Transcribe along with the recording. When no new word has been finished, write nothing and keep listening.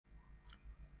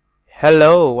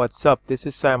Hello, what's up? This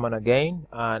is Simon again,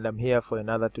 and I'm here for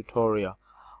another tutorial.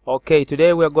 Okay,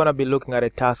 today we're going to be looking at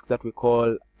a task that we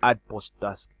call Addpost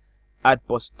task.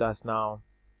 Addpost task. Now,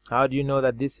 how do you know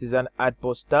that this is an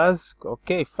Addpost task?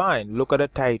 Okay, fine. Look at the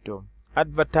title.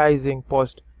 Advertising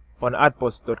post on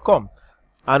addpost.com.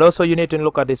 And also you need to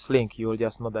look at this link. You will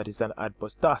just know that it's an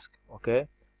Addpost task. Okay,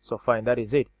 so fine, that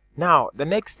is it. Now, the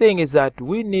next thing is that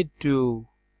we need to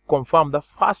confirm. The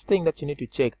first thing that you need to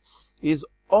check is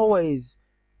always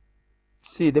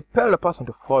tell the person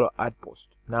to follow Addpost.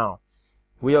 Now,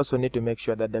 we also need to make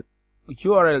sure that the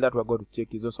URL that we're going to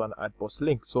check is also an Addpost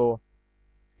link. So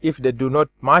if they do not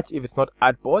match, if it's not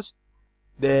Addpost,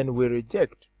 then we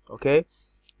reject. Okay,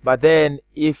 but then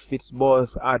if it's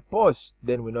both Addpost,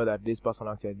 then we know that this person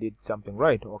actually did something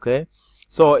right. Okay,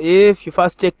 so if you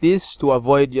first check this to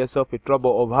avoid yourself the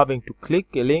trouble of having to click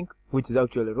a link which is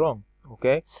actually wrong.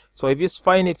 Okay, so if you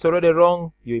find it's already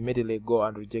wrong, you immediately go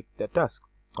and reject the task.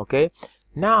 Okay,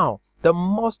 now the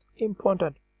most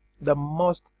important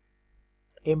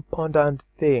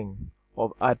thing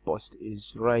of Addpost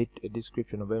is write a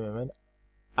description of MMM,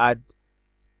 add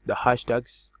the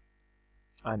hashtags,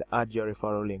 and add your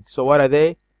referral link. So what are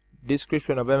they?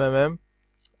 Description of MMM,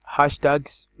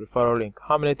 hashtags, referral link.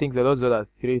 How many things are those? Those are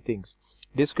 3 things: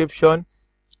 description,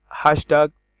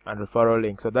 hashtag, and referral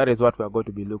link. So that is what we are going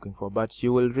to be looking for. But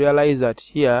you will realize that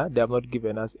here they have not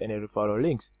given us any referral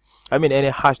links,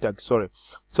 any hashtags, sorry.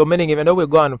 So meaning, even though we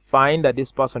go and find that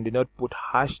this person did not put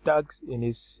hashtags in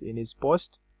his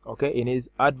post, okay, in his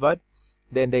advert,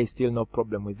 then there is still no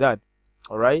problem with that.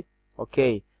 All right,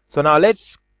 okay, so now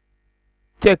let's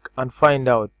check and find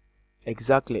out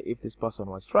exactly if this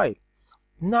person was right.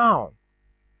 Now,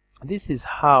 this is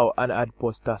how an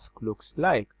Addpost task looks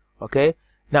like. Okay,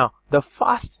 now the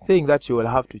first thing that you will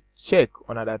have to check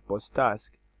on an Addpost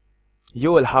task,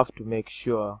 you will have to make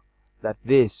sure that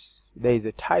there is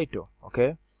a title.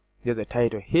 Okay, there's a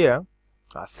title here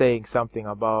saying something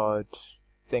about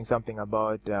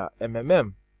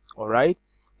MMM. All right,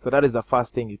 so that is the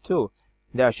first thing you do.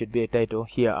 There should be a title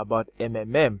here about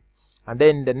MMM, and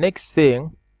then the next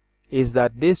thing is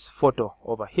that this photo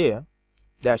over here,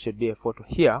 there should be a photo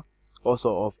here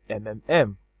also of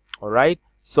MMM. All right,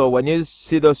 so when you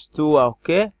see those two are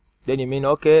okay, then you mean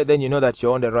okay, then you know that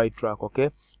you're on the right track. Okay,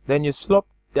 then you slope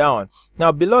down.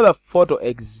 Now below the photo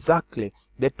exactly,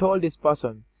 they told this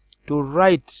person to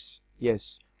write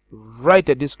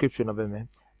a description of MMM,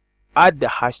 add the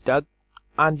hashtag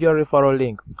and your referral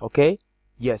link. Okay,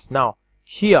 yes. Now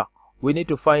here we need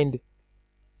to find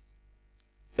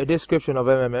a description of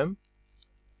MMM,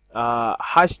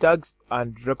 hashtags,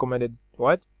 and recommended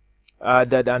that,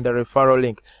 and the referral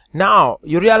link. Now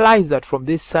you realize that from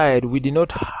this side we do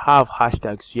not have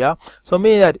hashtags. Yeah, so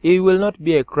meaning that it will not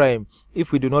be a crime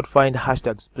if we do not find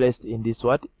hashtags placed in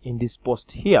this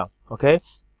post here. Okay,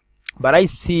 but I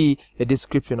see a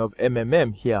description of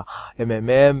MMM here.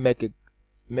 MMM,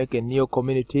 make a new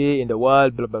community in the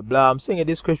world, blah blah blah. I'm seeing a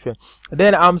description,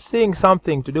 then I'm seeing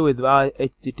something to do with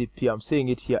HTTP. I'm seeing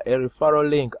it here, a referral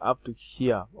link up to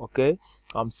here. Okay,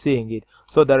 I'm seeing it,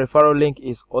 so the referral link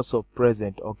is also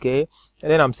present. Okay,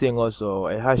 and then I'm seeing also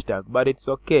a hashtag, but it's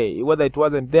okay whether it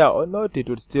wasn't there or not, it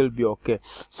would still be okay.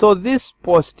 So this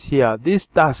post here, this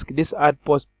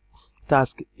Addpost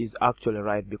task is actually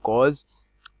right, because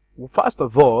first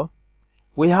of all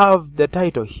we have the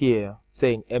title here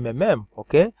saying MMM,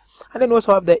 okay, and then we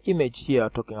also have the image here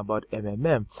talking about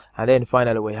MMM, and then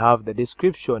finally we have the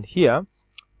description here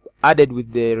added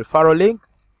with the referral link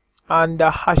and the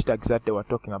hashtags that they were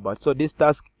talking about. So this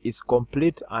task is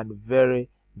complete and very,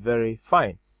 very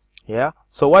fine. Yeah,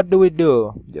 so what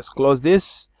do? Just close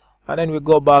this, and then we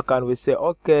go back and we say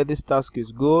okay, this task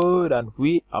is good, and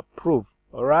we approve.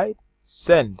 All right,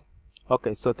 send.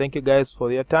 Okay, so thank you guys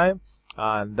for your time,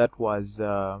 and that was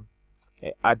a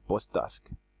Addpost task.